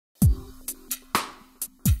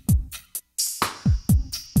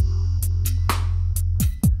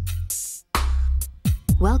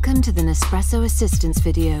Welcome to the Nespresso Assistance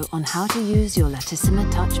video on how to use your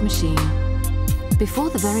Lattissima Touch machine. Before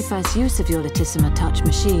the very first use of your Lattissima Touch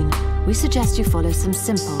machine, we suggest you follow some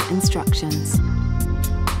simple instructions.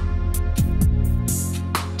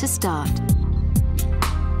 To start,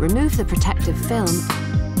 remove the protective film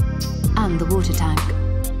and the water tank.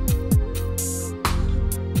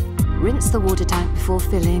 Rinse the water tank before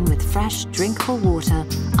filling with fresh, drinkable water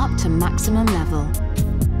up to maximum level.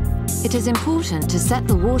 It is important to set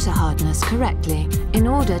the water hardness correctly in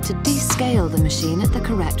order to descale the machine at the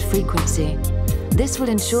correct frequency. This will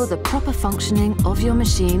ensure the proper functioning of your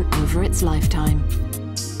machine over its lifetime.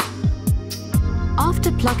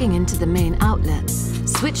 After plugging into the main outlet,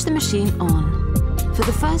 switch the machine on. For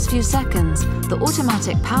the first few seconds, the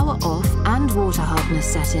automatic power off and water hardness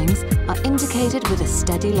settings are indicated with a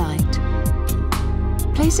steady light.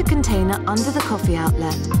 Place a container under the coffee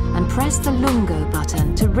outlet and press the lungo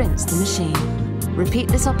button to rinse the machine. Repeat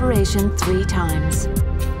this operation 3 times.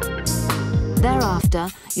 Thereafter,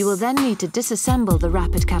 you will then need to disassemble the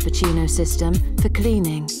rapid cappuccino system for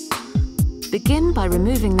cleaning. Begin by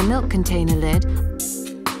removing the milk container lid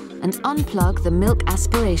and unplug the milk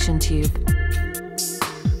aspiration tube.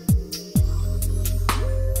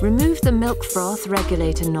 Remove the milk froth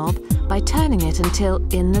regulator knob by turning it until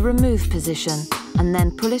in the remove position and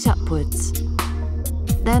then pull it upwards.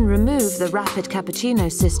 Then remove the rapid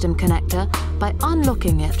cappuccino system connector by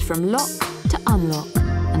unlocking it from lock to unlock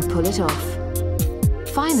and pull it off.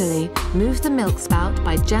 Finally, move the milk spout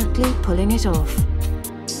by gently pulling it off.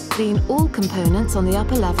 Clean all components on the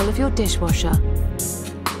upper level of your dishwasher.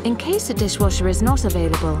 In case a dishwasher is not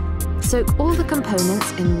available, soak all the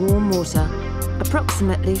components in warm water,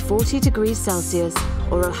 approximately 40 degrees Celsius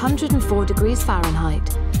or 104 degrees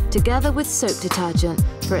Fahrenheit, together with soap detergent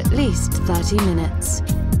for at least 30 minutes.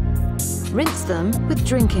 Rinse them with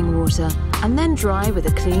drinking water and then dry with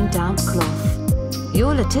a clean damp cloth.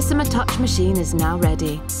 Your Lattissima Touch machine is now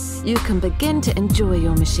ready. You can begin to enjoy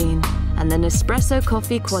your machine and the Nespresso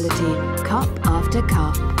coffee quality cup after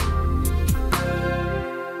cup.